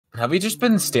Have we just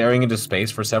been staring into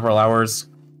space for several hours?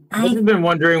 I've been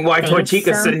wondering why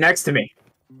Torchica's sitting next to me.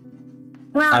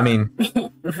 Well, I mean,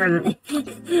 because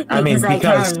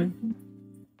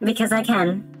I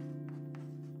can.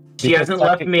 She hasn't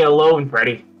left me alone,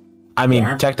 Freddy. I mean,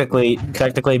 technically,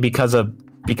 because of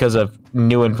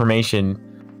new information.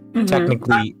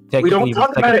 Technically, we don't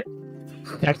talk about it.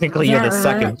 Technically, you're the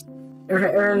second.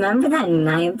 Remember that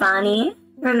night, Bonnie?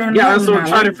 Remember? Yeah, that's what I'm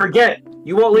trying to forget.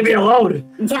 You won't leave me alone.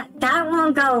 Yeah, that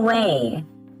won't go away.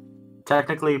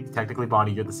 Technically,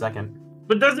 Bonnie, you're the second.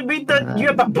 But doesn't mean that you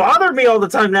have to bother me all the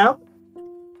time now.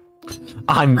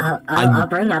 I'll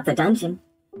bring out the dungeon.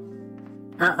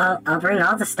 I'll bring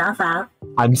all the stuff out.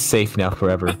 I'm safe now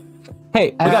forever.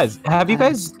 Hey, guys, have you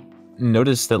guys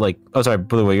noticed that, like... Oh, sorry,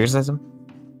 Blue, what, you're saying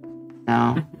something?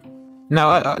 No.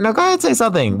 No, go ahead and say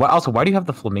something. Also, why do you have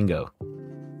the flamingo?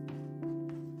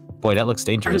 Boy, that looks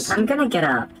dangerous. I'm gonna get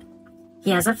up. He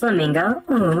has a flamingo.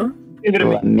 Ooh. Give it to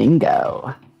me.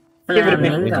 Flamingo. Give it to me.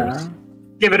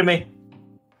 Give it to me.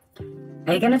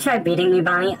 Are you gonna try beating me,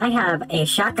 Bonnie? I have a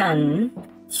shotgun.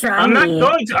 Try I'm not me.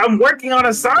 going to. I'm working on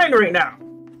a sign right now.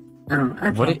 Oh,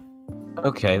 okay.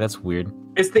 Okay, that's weird.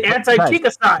 It's the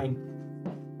anti-Chica sign.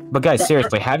 But guys,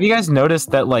 seriously, have you guys noticed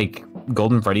that, like,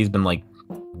 Golden Freddy's been, like,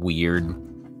 weird?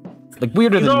 Like,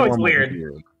 weirder than normal. It's always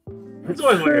weird. It's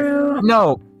always weird.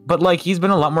 No, but, like, he's been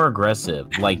a lot more aggressive.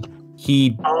 Like,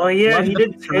 he... Oh, yeah, he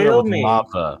did tail me.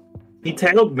 Lava. He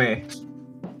tailed me.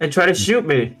 And tried to shoot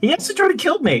me. He actually tried to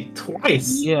kill me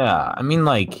twice. Yeah, I mean,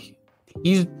 like,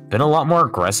 he's been a lot more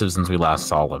aggressive since we last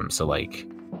saw him, so, like...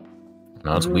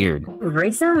 No, it's weird.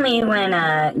 Recently, when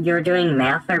you were doing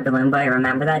math for Balloon Boy,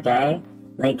 remember that day?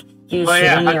 Like, he was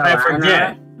shooting you I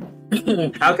forget.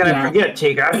 How can I forget,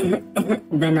 Chica?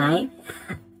 The night.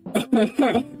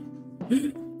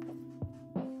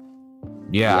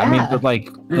 Yeah, I mean, but, like,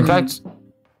 in fact,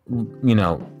 you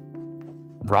know,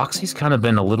 Roxy's kind of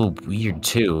been a little weird,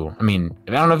 too. I mean,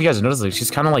 I don't know if you guys noticed, like,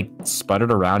 she's kind of, like,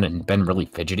 sputtered around and been really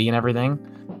fidgety and everything.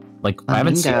 Like, I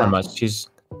haven't seen her much. She's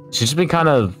just been kind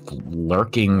of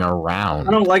lurking around.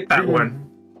 I don't like that one.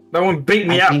 That one beat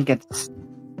me up.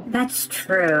 That's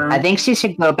true. I think she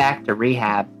should go back to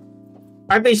rehab.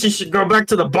 I think she should go back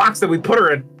to the box that we put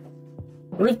her in.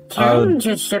 We can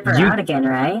just ship her out again,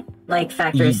 right? Like,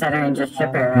 factory set her and just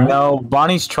ship her, right? No,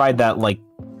 Bonnie's tried that, like,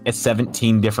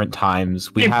 17 different times.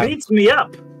 He beats me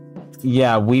up.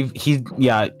 Yeah,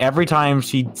 every time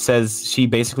she says, she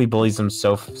basically bullies him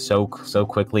so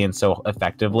quickly and so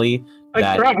effectively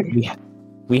that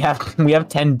we have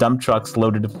 10 dump trucks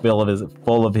loaded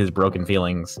full of his broken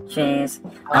feelings. Jeez.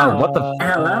 Oh, what the?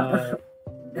 Hello?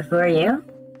 Who are you?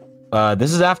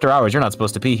 This is after hours. You're not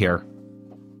supposed to be here.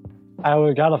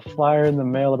 I got a flyer in the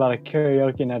mail about a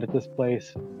karaoke night at this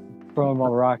place from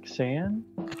Roxanne.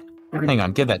 Hang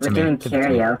on, give that to me. We're doing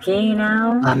karaoke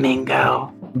now?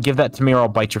 Flamingo. Give that to me or I'll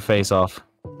bite your face off.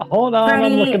 Hold on,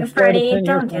 I'm looking for Freddy,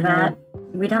 don't do that.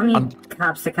 We don't need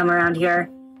cops to come around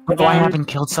here. Oh, I haven't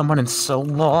killed someone in so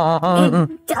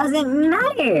long. It doesn't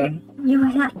matter. You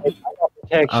have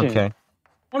protection. Okay.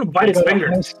 I want to bite his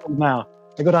fingers. Now,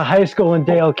 I go to high school in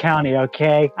Dale County,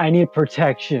 okay? I need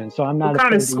protection, so I'm not. What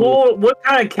kind of school? What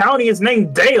kind of county is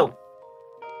named Dale?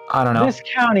 I don't know. This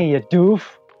county, you doof.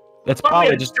 It's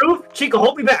probably just doof. Chica,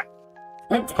 hold me back.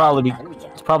 It's probably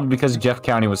because Jeff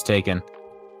County was taken.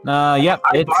 Yep.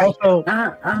 It's also.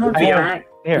 I'll hold you back.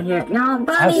 Here. No,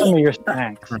 Bunny. Have some of your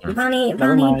snacks. Bunny,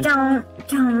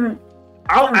 don't.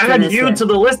 I'll add you to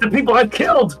the list of people I've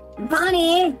killed.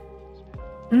 Bunny.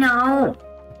 No.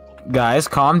 Guys,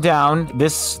 calm down.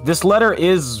 This letter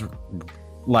is,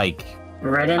 like,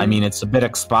 written. I mean, it's a bit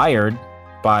expired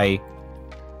by.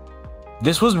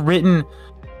 This was written.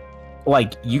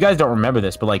 Like, you guys don't remember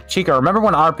this, but, like, Chica, remember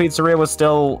when our pizzeria was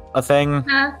still a thing?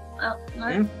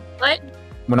 What?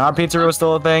 When our pizzeria was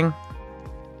still a thing?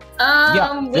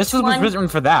 Yeah, this was written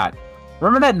for that.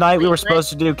 Remember that night we were supposed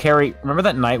to do Remember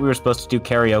that night we were supposed to do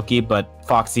karaoke, but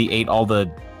Foxy ate all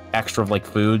the extra, like,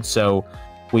 food, so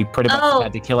we pretty much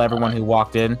had to kill everyone who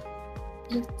walked in?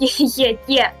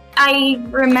 Yeah, I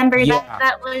remember that.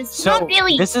 That was not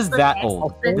really... this is that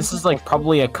old. This is, like,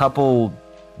 probably a couple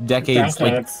decades.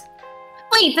 Like,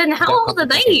 wait, then how old are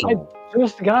they? I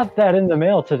just got that in the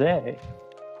mail today.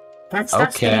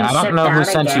 Okay, I don't know who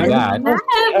sent you that. That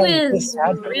was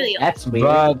really That's weird.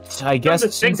 But I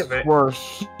guess since we're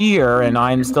here and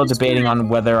I'm still debating on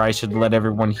whether I should let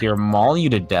everyone here maul you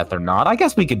to death or not, I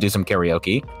guess we could do some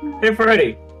karaoke. Hey,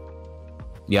 Freddy.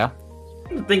 Yeah?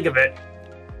 Think of it.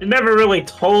 You never really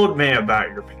told me about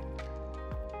your people.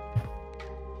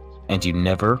 And you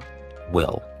never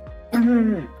will.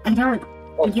 I don't...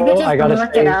 You Also, could just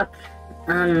look it up.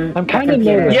 I'm the kinda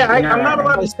computer, nervous. Yeah, you know I'm not that,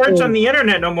 allowed to search on the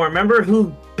internet no more. Remember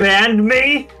who banned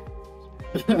me?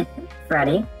 right?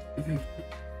 Freddy.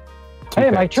 Hey,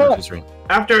 my truck!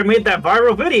 After I made that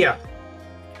viral video.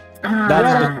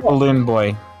 That's just Balloon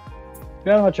Boy.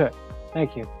 Get out of my truck.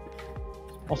 Thank you.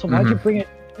 Also, why'd you bring it?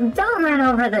 Don't run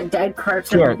over the dead corpse.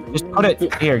 Here, just put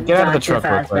it here. Get out of the truck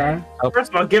real quick.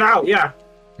 First of all, get out, yeah.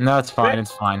 No, it's fine.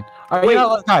 It's fine. All right, you know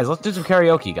what, guys, let's do some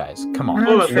karaoke, guys. Come on.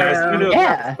 Hold up, guys. I'm gonna do a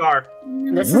Yeah. star.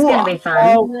 This is gonna be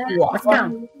fun. Let's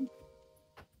go.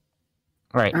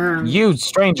 All right, you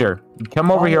stranger,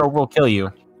 come over here or we'll kill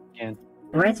you.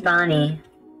 Where's Bonnie?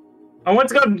 I want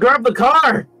to go grab the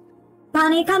car.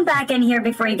 Bonnie, come back in here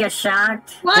before you get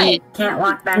shocked. What? Can't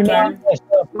walk back in.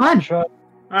 What? Truck.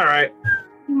 All right.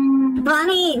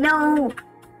 Bonnie, no.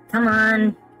 Come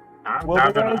on.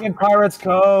 We're going in Pirates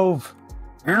Cove.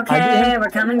 Okay, we're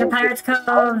coming to Pirates Cove.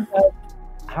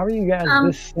 How are you guys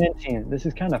this sentient? This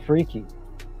is kind of freaky.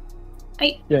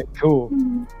 I- Yeah, cool.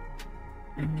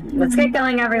 Let's get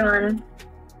going, everyone.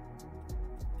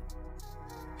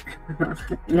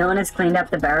 No one has cleaned up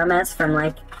the barrel mess from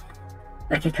like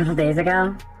a couple days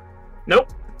ago. Nope.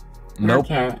 Nope.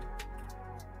 Okay.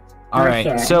 All right,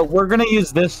 Okay. so we're gonna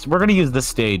use this. We're gonna use this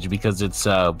stage because it's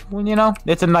well, you know,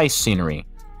 it's a nice scenery.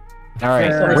 All right,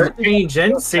 Sure. We're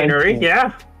changing scenery,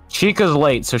 yeah. Chica's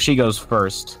late, so she goes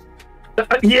first.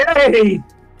 Yay!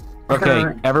 Okay,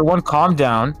 everyone, calm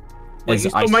down. Wait, you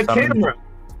stole my camera.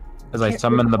 As I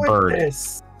summon the bird.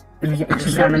 This.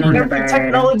 Summoning the Every bird.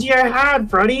 technology I had,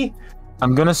 Freddy.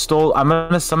 I'm gonna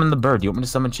summon the bird. You want me to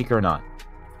summon Chica or not?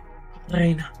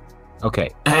 Fine. Okay.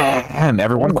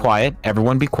 Everyone quiet.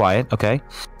 Everyone be quiet, okay?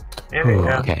 There we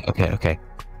go. Okay.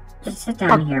 Just sit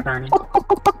down here, Bonnie.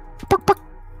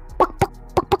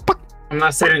 I'm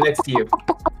not sitting next to you.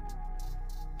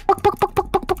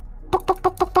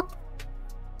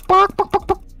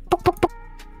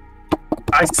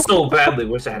 I so badly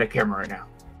wish I had a camera right now.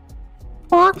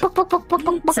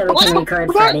 So we can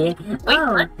record Freddy.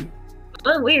 Oh,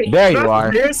 Oh, weird. There Does you that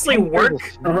are. seriously work?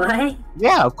 what?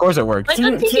 Yeah, of course it works. What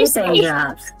Two did you thing say?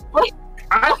 drops.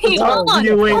 I Okay, can hold talk on, to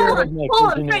you hold later. on,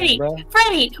 hold on, Freddy.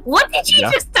 Freddy, what did you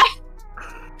Yeah. just say?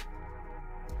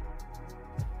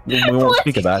 We won't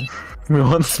speak of that. We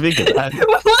won't speak of that.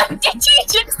 What did you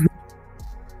just?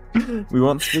 We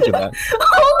won't speak of that.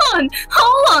 Hold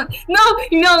on.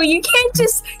 No, you can't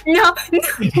just. No.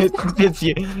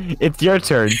 It's your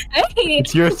turn. Hey,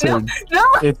 It's your turn. No,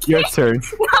 It's your turn.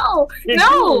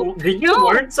 Did you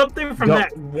learn something from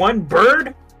that one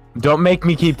bird? Don't make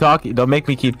me keep talking. Don't make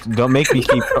me keep doing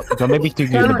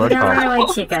the bird Don't call. run away,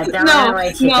 Chica. Don't No, run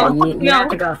away, Chica. no, You have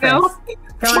to go no. first.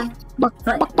 Go on.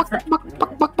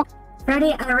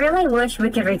 Freddy, I really wish we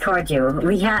could record you.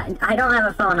 I don't have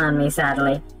a phone on me,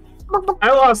 sadly. I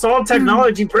lost all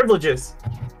technology privileges.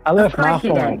 I left my course you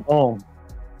phone did. at home.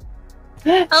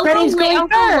 Freddy's going I'll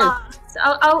go last.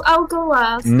 I'll go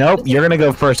last. Nope, you're gonna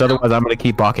go first. Otherwise, I'm gonna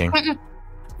keep walking.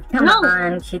 Come No.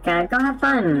 on, Chica. Go have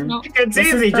fun. No. It's This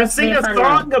is easy. supposed Just to be sing a a fun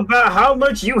song about how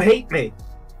much you hate me.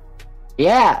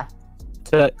 Yeah.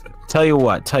 Tell you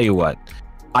what.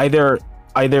 Either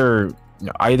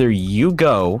you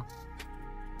go,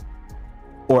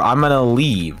 or I'm gonna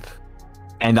leave,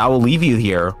 and I will leave you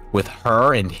here with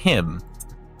her and him.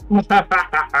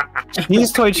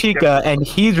 He's Toy Chica, and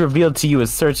he's revealed to you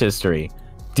his search history.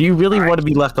 Do you really want to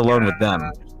be left alone with them?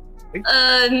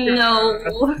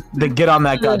 No. Then get on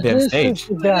that goddamn This stage. is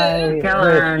the guy Go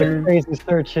with the on. crazy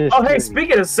search history. Oh, hey,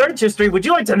 speaking of search history, would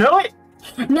you like to know it?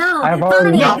 No, I've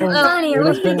already Bonnie, known. we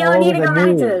It's been don't need to all go over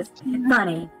back the to this.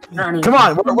 Bonnie. Come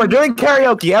on, we're doing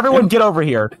karaoke. Everyone, get over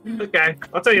here. Okay,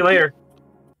 I'll tell you later.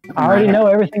 I already know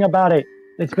everything about it.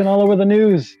 It's been all over the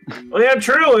news. Well, yeah,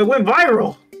 true. It went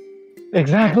viral.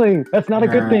 Exactly. That's not a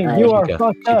good thing. You are Chica,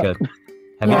 fucked up. Chica,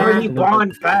 have you Yeah. Already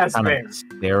gone fast, kind man. of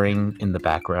staring in the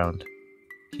background?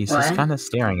 He's just What? kind of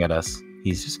staring at us.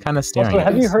 He's just kind of staring Also, at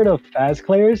have us. you heard of Faz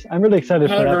Clayers? I'm really excited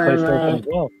Hey, for that place to Lily. open as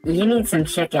well. You need some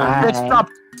chicken.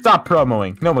 Stop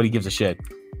promoing. Nobody gives a shit.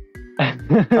 Alright.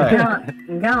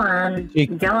 Go on.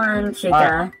 Chica. Go on,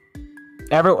 Chica.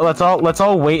 Let's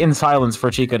all wait in silence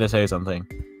for Chica to say something.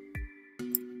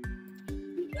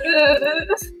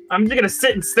 I'm just gonna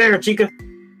sit and stare, Chica.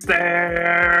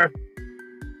 Stare.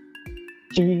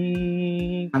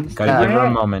 Gee. I'm Gotta give her a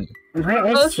Alright. moment. Where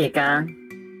is Chica?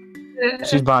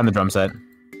 She's behind the drum set.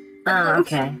 Oh,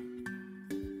 okay.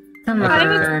 Come I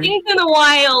haven't on. seen in a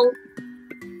while.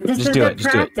 This Just is do the it.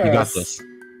 Just do it. You got practice. this.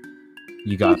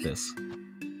 You got this.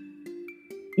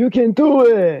 You can do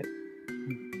it.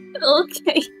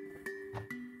 Okay.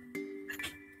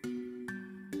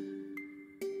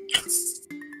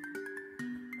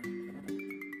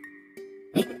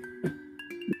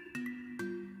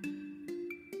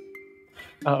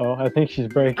 Uh-oh, I think she's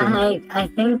breaking. I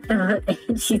think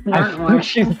she's I not think working.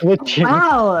 she's glitching.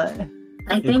 Wow.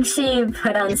 I think she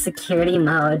put on security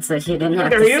mode so she didn't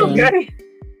have Are to you sing. okay?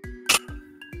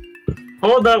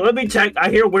 Hold up, let me check. I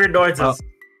hear weird noises. Oh.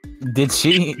 Did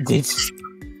she?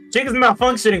 Chica's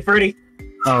malfunctioning, Freddy.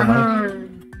 Oh my.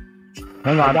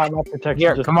 Hang I on. got my protection.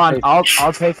 Here, just come in on. case.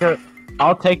 I'll take her.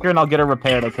 I'll take her and I'll get her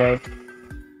repaired. Okay.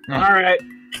 Alright.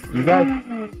 You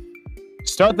guys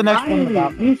start the next one.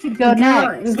 Without... You should go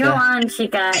next. Go on,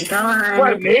 Chica. Go on.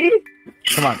 What, me?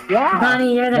 Come on. Yeah.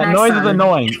 Bonnie, you're the That next noise one. is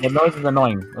annoying. That noise is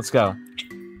annoying. Let's go.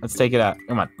 Let's take it out.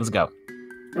 Come on. Let's go.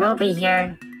 We'll be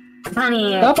here.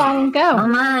 Bonnie. Go, Bonnie, Oh go.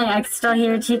 my, I can still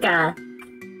hear Chica.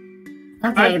 I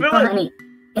Okay, feel Bonnie,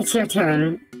 it's your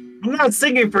turn. I'm not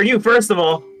singing for you, first of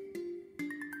all.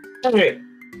 Okay.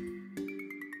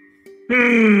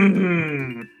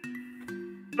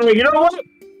 Hey, you know what?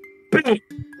 I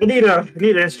need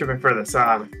an instrument for this.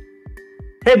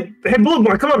 Hey, Blue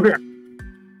Boy, come up here.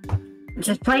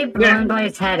 Just play Balloon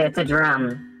Boy's head, it's a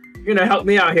drum. You're gonna help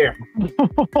me out here.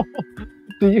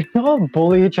 Do you all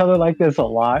bully each other like this a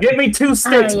lot? Give me 2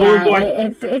 sticks, Blue yeah,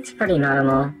 Boy. it's pretty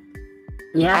normal.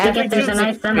 You have to get there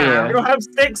tonight You somehow. don't have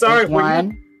sticks? There's Alright,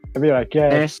 one. I'd be like, yeah.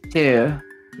 There's 2.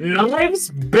 knives?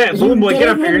 Bet, Blue Boy, get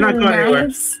up here. You're not going anywhere.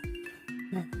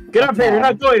 Get up here. You're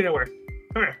not going anywhere.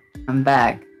 Come here. I'm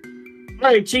back.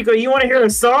 Alright, Chico, you want to hear a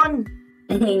song?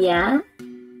 Yeah?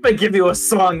 I'll give you a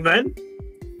song then.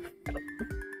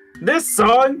 This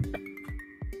song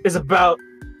is about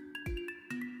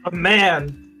a man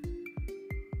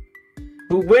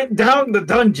who went down the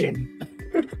dungeon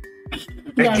and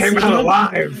Yes, came you out did.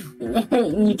 alive.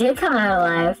 You did come out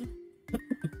alive.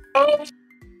 Oh.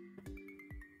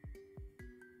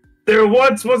 There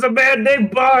once was a man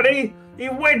named Bonnie. He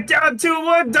went down to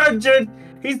a dungeon.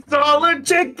 He saw a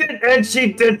chicken and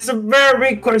she did some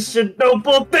very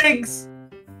questionable things.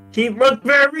 He looked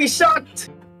very shocked.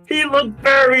 He looked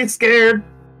very scared.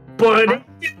 But it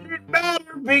didn't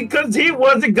matter because he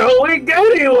wasn't going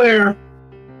anywhere.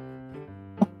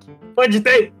 What'd you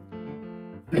think?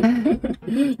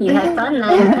 You had fun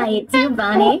that night too,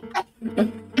 Bonnie.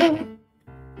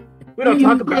 We don't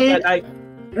talk about that night.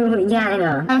 Ooh, yeah, I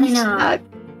know. I'm I know. stuck.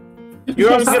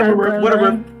 You're also so gonna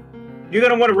good. you're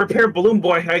gonna want to repair Balloon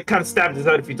Boy. I kind of stabbed his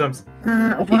head a few times.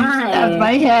 That's Why?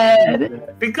 my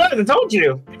head. Because I told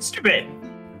you. It's stupid.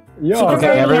 Yo,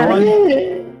 Okay,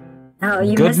 everyone. Oh,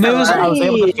 you Good missed a news, I lot. was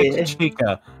able to fix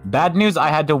Chica. Bad news, I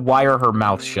had to wire her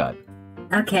mouth shut.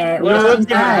 Okay, You know well, what's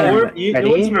even more, you know Freddy?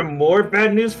 what's even more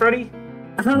bad news, Freddy?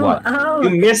 What? Oh,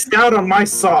 You missed out on my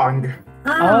song.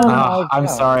 Oh. Oh, I'm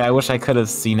God. sorry. I wish I could have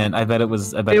seen it. I bet it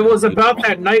was. I bet It was about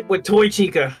that night with Toy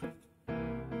Chica.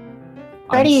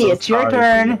 Freddy, so it's your sorry.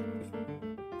 turn.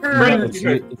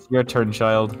 It's your turn,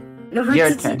 child. What Your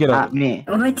did turn, Get not up. me.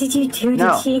 What did you do to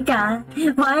No. Chica?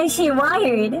 Why is she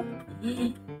wired?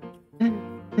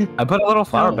 I put a little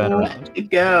flower bed around. want to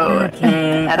go.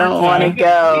 Okay, I don't okay. want to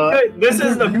go. This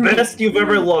is the best you've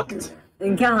ever looked.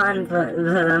 Go on,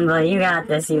 Limbo, you got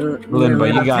this, you Limbo,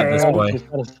 you little got this, turd. boy. She's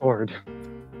got a sword.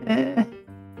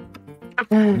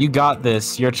 You got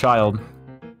this. Your child.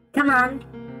 Come on.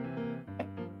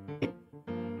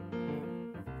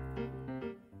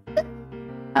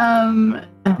 I'm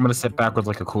gonna sit backwards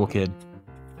like a cool kid.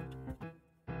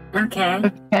 Okay,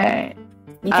 Okay.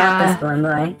 you got this, Balloon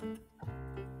Boy.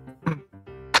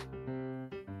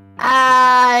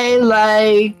 I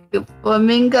like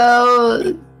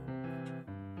flamingos.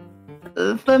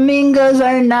 Flamingos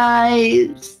are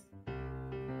nice.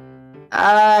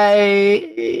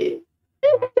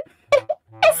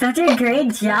 Such a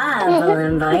great job,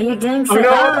 Balloon Boy. You're doing so Oh, no.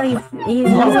 well. He's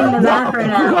using the bathroom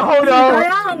now. Oh no!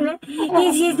 Run!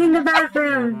 He's using the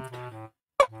bathroom.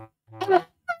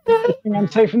 I'm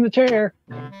safe in the chair.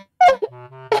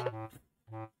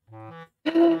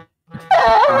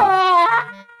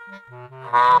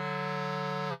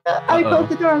 I closed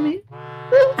the door on me.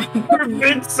 You've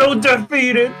been so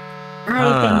defeated.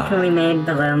 I think we made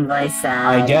Balloon Boy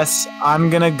sad. I guess I'm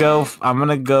gonna go.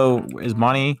 Is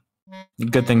Bonnie?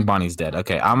 Good thing Bonnie's dead.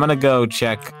 Okay, I'm gonna go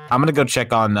check. I'm gonna go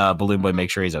check on Balloon Boy. Make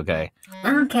sure he's okay.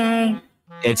 Okay.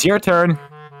 It's your turn.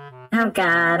 Oh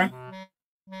God.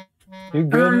 You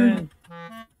good,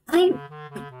 man?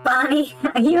 Bonnie,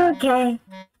 are you okay?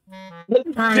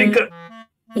 Bonnie. Chica,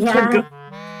 Yeah. Chica.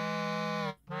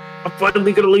 I'm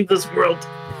finally gonna leave this world.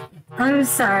 I'm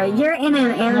sorry. You're in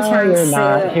an No, Amtrak you're suit.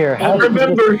 not. Here, have and- a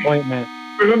Remember- disappointment.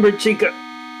 Remember, Chica,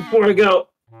 before I go,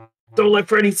 don't let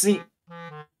Freddy see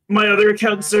my other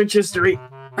account search history.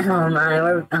 Oh my,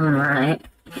 we're alright.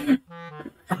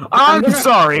 I'm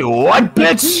sorry. What,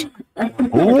 bitch?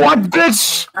 What,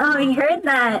 bitch? Oh, you heard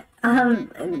that?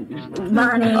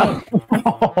 Bonnie.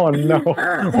 Oh no.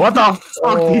 What the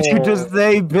fuck did you just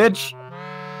say, bitch?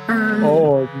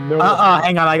 Oh no.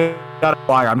 Hang on, I got a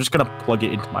wire. I'm just gonna plug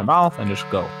it into my mouth and just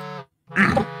go.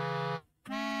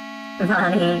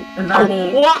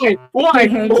 Bonnie. Why? He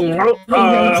heard you.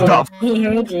 He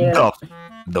heard you.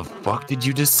 The fuck did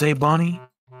you just say, Bonnie?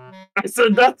 I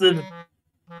said nothing.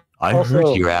 I Also-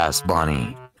 heard your ass,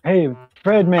 Bonnie. Hey,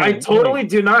 Fred, man. I totally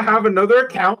do not have another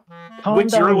account calm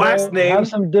with your down, last bro. name Have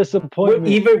some with disappointment.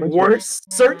 even Would you? worse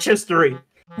search history.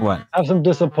 What? Have some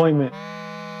disappointment.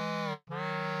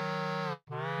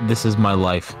 This is my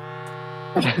life.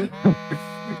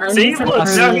 See, look,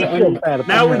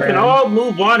 now we can all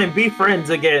move on and be friends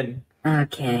again.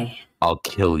 Okay. I'll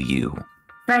kill you.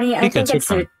 Freddy, I Chica, think it's it's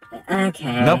your...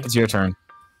 Okay. Nope, it's your turn.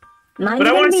 Mine's But I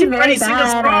gonna wanna be see very Freddy sing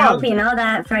us bad. I hope wrong. you know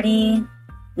that, Freddy.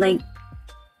 Like,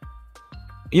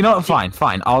 You know what?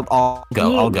 Fine. I'll go.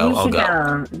 I'll you go. should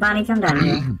go. Bonnie, come down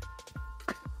here.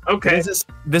 Okay.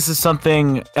 This is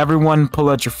something. Everyone, pull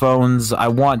out your phones. I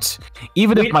want,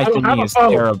 even if my I don't have thingy a is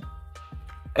phone. terrible.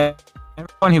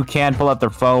 Everyone who can pull out their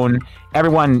phone.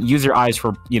 Everyone, use your eyes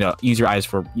for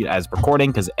as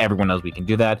recording, because everyone knows we can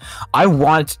do that. I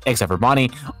want, except for Bonnie,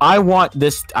 I want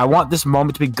this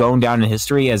moment to be going down in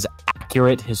history as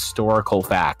accurate historical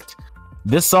fact.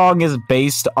 This song is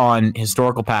based on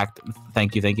historical fact.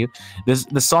 Thank you.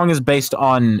 The song is based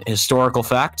on historical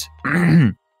fact.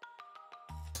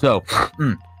 So,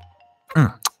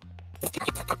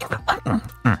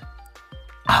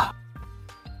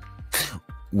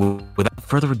 without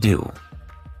further ado,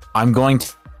 I'm going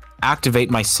to activate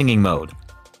my singing mode.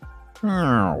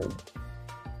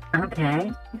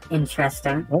 Okay.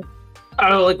 Interesting. I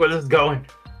don't like where this is going.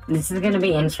 This is gonna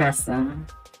be interesting.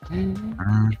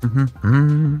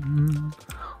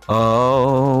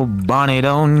 Oh, Bonnie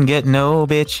don't get no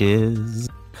bitches.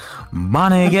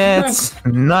 Bonnie gets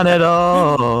none at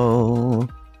all.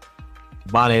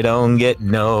 Bonnie don't get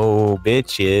no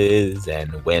bitches,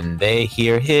 and when they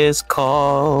hear his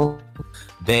call,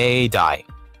 they die.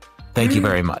 Thank you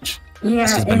very much. Yeah,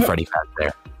 This has been Freddy Faz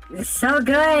there. it's so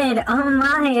good. Oh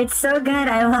my, it's so good.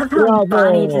 I love how Bravo.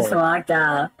 Bonnie just walked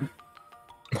out.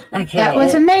 Okay, That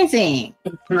was amazing.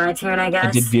 it's my turn, I guess.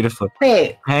 I did beautifully.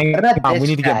 Wait, Hang what about on, this we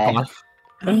need to guy? get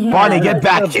Bonnie. Yeah, Bonnie, get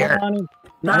back What's up, here. Bonnie?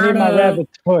 I need my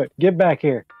rabbit's foot. Get back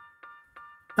here.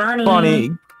 Bonnie. Bonnie,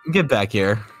 get back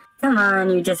here. Come on,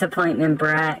 you disappointment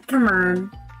brat. Come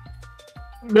on.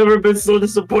 Never been so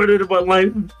disappointed in my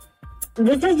life.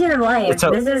 This is your life. It's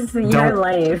a- This is your don't-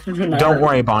 life. Don't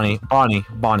worry, Bonnie.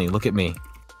 Bonnie, look at me.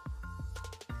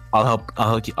 I'll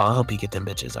help you get them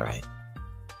bitches, all right?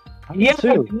 Yeah,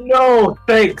 Too. no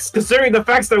thanks. Considering the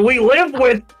facts that we live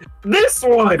with this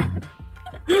one.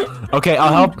 Okay,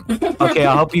 I'll help. Okay,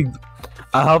 I'll help you.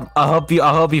 I'll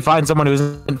help you find someone who's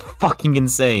fucking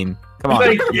insane. Come on.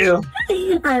 Thank you.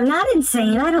 I'm not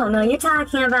insane. I don't know what you're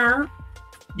talking about.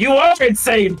 You are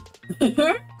insane.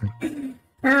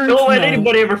 Don't let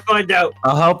anybody ever find out.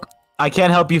 I'll help. I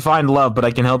can't help you find love, but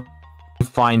I can help you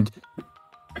find.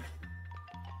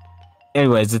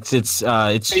 Anyways, it's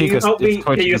Can you Chica's. help me?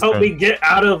 Can you help me get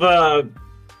out of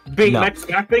being No. next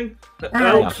acting?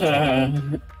 Okay,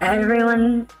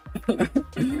 everyone. I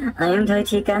am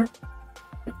Tochika.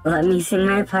 Let me sing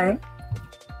my part.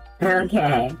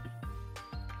 Okay.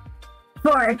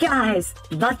 4 guys,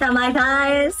 bust out my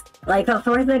thighs like a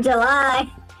 4th of July.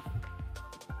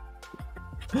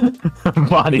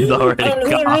 Bonnie's already And eat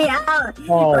me gone. out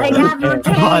Oh, like apple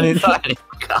cake. Bonnie's already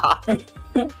gone. They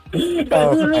eat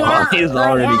me out he's like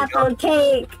already apple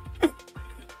cake.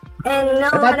 And no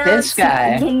What one about else this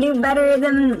guy? can do better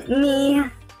than me.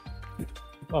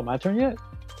 Oh, my turn yet?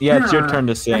 Yeah, it's your turn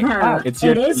to sing. It's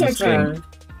your It is turn your to sing. turn.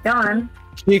 Go on.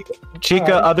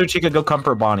 Chica, Alright. other Chica, go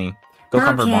comfort Bonnie. Go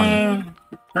comfort Bonnie.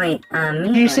 Wait,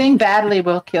 If you sing badly,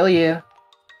 we'll kill you.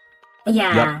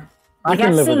 Yeah. I You can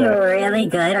gotta live with sing that. really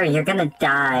good or you're gonna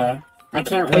die. I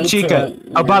can't Hey wait Chica.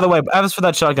 to... Oh, by the way, as for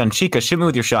that shotgun, Chica, shoot me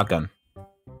with your shotgun.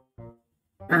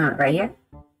 Right here?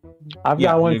 I've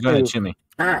Yeah, got one go ahead, too. shoot me.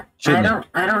 I Shoot me. don't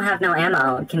have no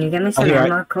ammo. Can you give me some here,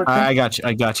 ammo quickly? I got you.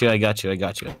 I got you.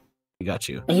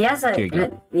 He has Here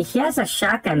you a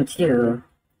shotgun too.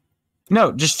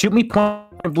 No, just shoot me point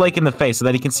blank in the face so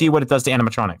that he can see what it does to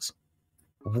animatronics.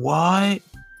 What?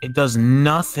 It does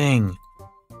nothing.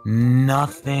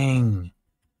 Nothing.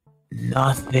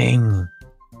 Nothing.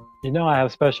 You know I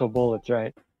have special bullets,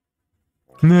 right?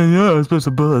 Yeah,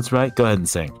 special bullets, right? Go ahead and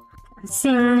sing.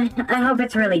 Sing. I hope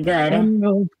it's really good.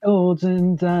 Emerald, golds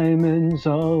and diamonds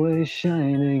always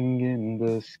shining in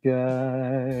the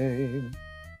sky.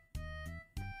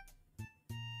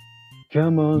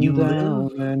 Come on You down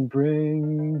live? and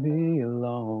bring me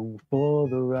along for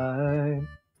the ride.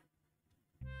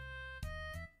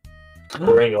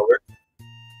 Bring over.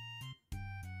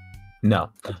 No.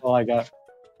 That's all I got.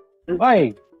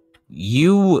 Wait,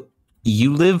 You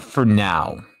live for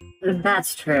now.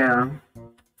 That's true.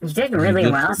 You did You really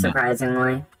live well, for now.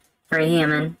 surprisingly, for a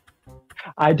human.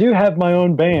 I do have my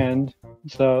own band,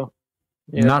 so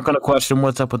yeah. Not gonna question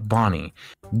what's up with Bonnie.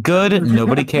 Good,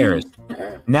 nobody cares.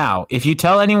 Now, if you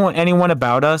tell anyone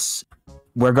about us,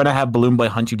 we're gonna have Balloon Boy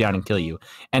hunt you down and kill you.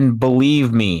 And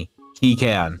believe me, he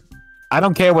can. I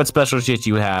don't care what special shit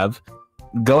you have.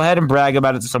 Go ahead and brag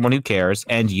about it to someone who cares,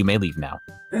 and you may leave now.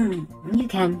 You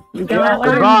can. Go Yeah, have fun.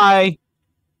 Goodbye.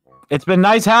 It's been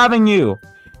nice having you.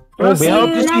 We'll We see hope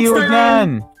you to see next you time.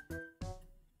 again.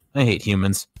 I hate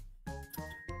humans.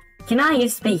 You know I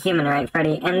used to be human, right,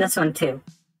 Freddy? And this one too.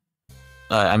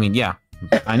 I mean, yeah,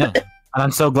 I know. And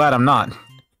I'm so glad I'm not.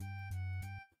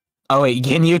 Oh wait,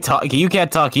 can you talk? You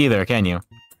can't talk either, can you?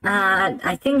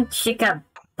 I think she got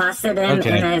busted in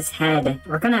his head.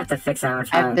 We're gonna have to fix that.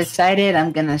 I've decided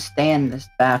I'm gonna stay in this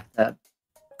bathtub.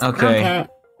 Okay.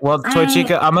 Well, Toy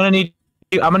Chica, I'm gonna need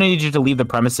you to leave the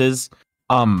premises.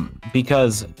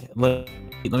 Because let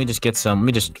me just get some.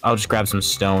 I'll just grab some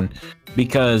stone.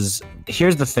 Because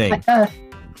here's the thing: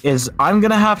 is I'm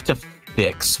gonna have to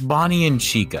fix Bonnie and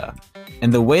Chica,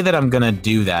 and the way that I'm gonna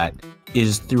do that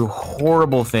is through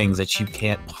horrible things that you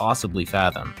can't possibly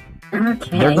fathom.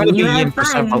 Okay. They're gonna be you in have for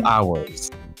fun. several hours.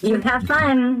 You have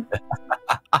fun.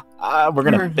 We're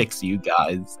gonna fix you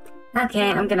guys.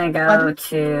 Okay, I'm gonna go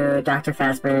to Dr.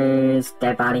 Fazbear's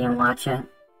dead body and watch it.